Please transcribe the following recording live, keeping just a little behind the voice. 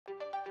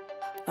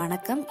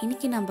வணக்கம்.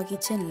 இன்னைக்கு நம்ம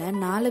கிச்சன்ல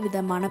 4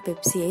 விதமான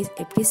பெப்சி ஐஸ்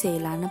எப்படி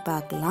செய்யலாம்னு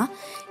பார்க்கலாம்.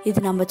 இது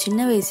நம்ம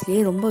சின்ன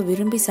வயசுலயே ரொம்ப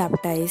விரும்பி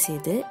சாப்பிட்ட ஐஸ்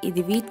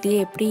இது வீட்லயே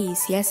எப்படி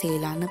ஈஸியா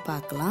செய்யலாம்னு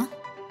பார்க்கலாம்.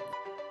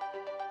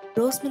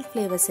 ரோஸ் மில்க்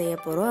ஃப்ளேவர் செய்ய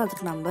போறோம்.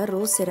 அதுக்கு நம்ம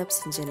ரோஸ் சிரப்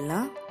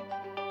செஞ்சிடலாம்.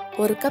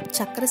 1 கப்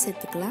சர்க்கரை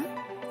சேர்த்துக்கலாம்.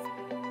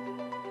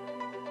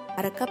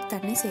 1/2 கப்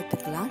தண்ணி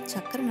சேர்த்துக்கலாம்.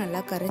 சர்க்கரை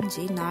நல்லா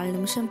கரைஞ்சி 4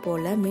 நிமிஷம்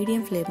போல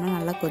மீடியம் ஃப்ளேம்ல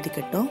நல்லா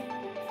கொதிக்கட்டும்.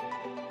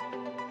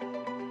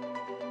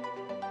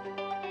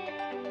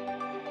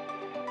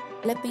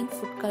 பிங்க்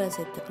ஃபுட் கலர்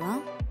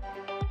சேர்த்துக்கலாம்.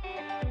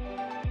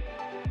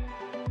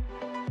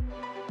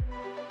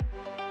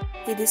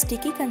 இது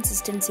ஸ்டிக்கி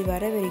கன்சிஸ்டன்சி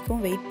வர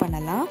வரைக்கும் வெயிட்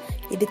பண்ணலாம்.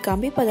 இது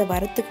கம்பி பதம்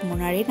வரத்துக்கு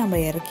முன்னாடியே நம்ம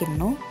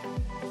இறக்கிடணும்.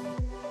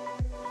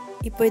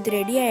 இப்போ இது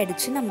ரெடி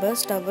ஆயிடுச்சு. நம்ம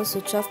ஸ்டவ்வை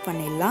சுவிட்ச் ஆஃப்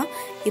பண்ணிடலாம்.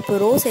 இப்போ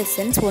ரோஸ்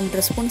எசன்ஸ்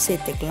 1.5 ஸ்பூன்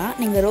சேர்த்துக்கலாம்.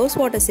 நீங்கள் ரோஸ்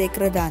வாட்டர்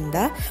சேர்க்குறதா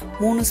இருந்தால்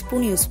 3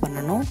 ஸ்பூன் யூஸ்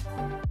பண்ணணும்.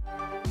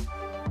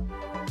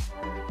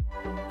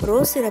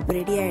 ரோஸ் சிரப்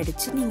ரெடி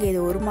ஆயிடுச்சு. நீங்கள்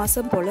இது 1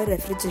 மாதம் போல்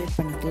ரெஃப்ரிஜரேட்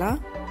பண்ணிக்கலாம்.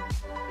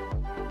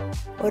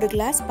 1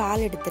 கிளாஸ்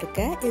பால்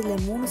எடுத்திருக்கேன்.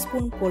 இதில் 3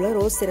 ஸ்பூன் போல்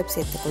ரோஸ் சிரப்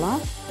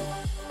சேர்த்துக்கலாம்.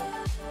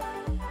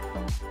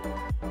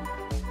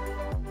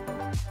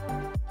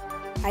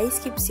 ஐஸ்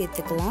கியூப்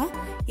சேர்த்துக்கலாம்.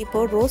 இப்போ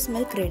ரோஸ்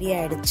மில்க் ரெடி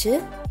ஆயிடுச்சு.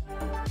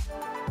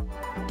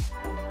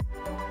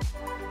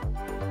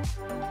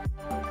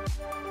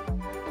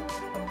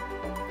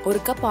 ஒரு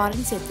கப்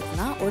ஆரஞ்சு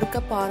சேர்த்துக்கலாம். 1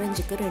 கப்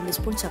ஆரஞ்சுக்கு 2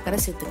 ஸ்பூன் சர்க்கரை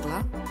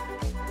சேர்த்துக்கலாம்.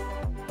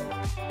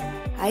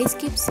 ஐஸ்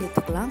கியூப்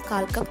சேர்த்துக்கலாம்.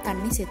 1/4 கப்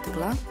தண்ணி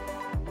சேர்த்துக்கலாம்.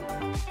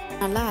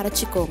 நல்லா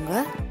அரைச்சிக்கோங்க.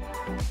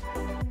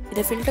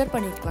 இதை ஃபில்டர்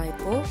பண்ணிக்கலாம்.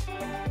 இப்போ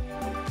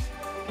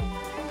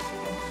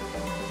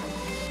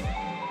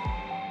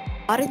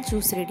ஆரஞ்சு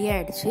ஜூஸ் ரெடி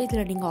ஆயிடுச்சு.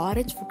 இதில் நீங்கள்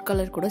ஆரஞ்சு ஃபுட்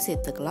கலர் கூட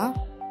சேர்த்துக்கலாம்.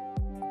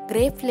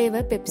 கிரேப்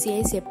ஃப்ளேவர் பெப்சி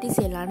ஐஸ் எப்படி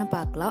செய்யலான்னு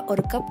பார்க்கலாம்.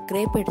 1 கப்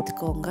கிரேப்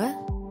எடுத்துக்கோங்க.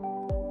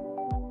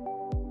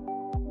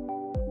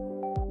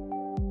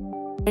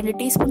 2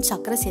 டீஸ்பூன்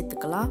சர்க்கரை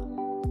சேர்த்துக்கலாம்.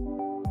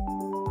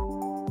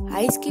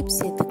 ஐஸ் கியூப்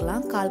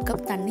சேர்த்துக்கலாம். 1/4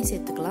 கப் தண்ணி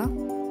சேர்த்துக்கலாம்.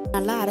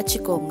 நல்லா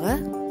அரைச்சிக்கோங்க.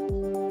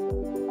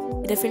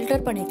 இதை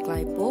ஃபில்டர்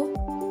பண்ணிக்கலாம். இப்போ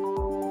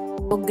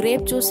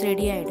கிரேப் ஜூஸ்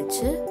ரெடி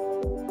ஆயிடுச்சு.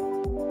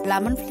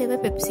 லெமன்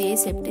ஃப்ளேவர் பெப்சி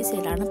ஐஸ் எப்படி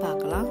செய்யலான்னு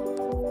பார்க்கலாம்.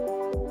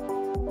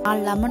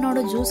 4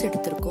 லெமனோட ஜூஸ்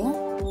எடுத்துருக்கோம்.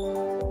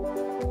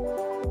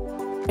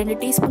 2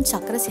 டீஸ்பூன்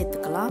சர்க்கரை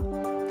சேர்த்துக்கலாம்.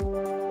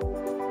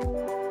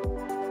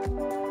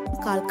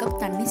 1/4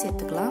 கப் தண்ணி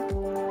சேர்த்துக்கலாம்.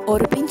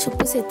 1 பிஞ்ச்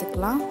உப்பு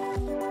சேர்த்துக்கலாம்.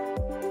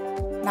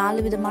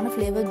 4 விதமான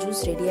ஃப்ளேவர்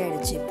ஜூஸ் ரெடி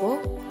ஆயிடுச்சு. இப்போ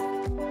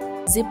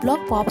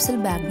ஜிப்லாக் பாப்சில்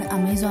பேக்னு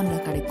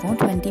அமேசானில் கிடைக்கும்.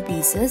 20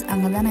 பீசஸ்.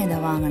 அங்கே தான் நான் இதை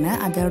வாங்கினேன்.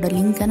 அதோட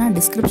லிங்க்கை நான்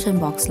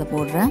டிஸ்கிரிப்ஷன் பாக்ஸில்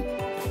போடுறேன்.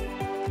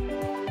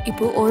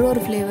 இப்போது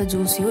ஒரு ஃப்ளேவர்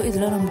ஜூஸையும்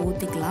இதில் நம்ம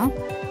ஊற்றிக்கலாம்.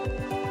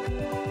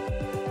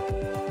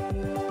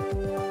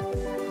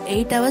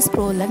 8 ஹவர்ஸ்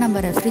ப்ரோவில்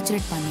நம்ம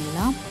ரெஃப்ரிஜரேட்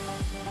பண்ணிடலாம்.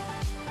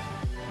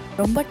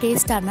 ரொம்ப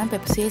டேஸ்டான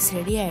பெப்சி ஐஸ்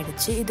ரெடி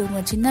ஆகிடுச்சு. இது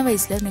உங்கள் சின்ன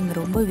வயசில் நீங்கள்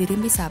ரொம்ப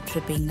விரும்பி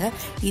சாப்பிட்ருப்பீங்க.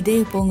 இது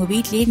இப்போ உங்கள்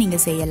வீட்லேயே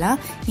நீங்கள்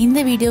செய்யலாம். இந்த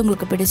வீடியோ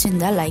உங்களுக்கு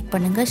பிடிச்சிருந்தால் லைக்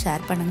பண்ணுங்கள்,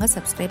 ஷேர் பண்ணுங்கள்,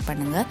 சப்ஸ்கிரைப்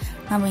பண்ணுங்கள்.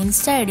 நம்ம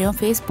இன்ஸ்டா ஐடியும்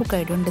ஃபேஸ்புக்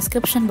ஐடியும்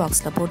டிஸ்கிரிப்ஷன்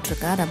பாக்ஸில்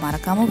போட்டிருக்கேன். அதை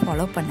மறக்காமல்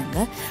ஃபாலோ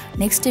பண்ணுங்கள்.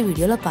 நெக்ஸ்ட்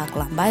வீடியோவில்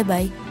பார்க்கலாம். பாய்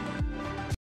பாய்.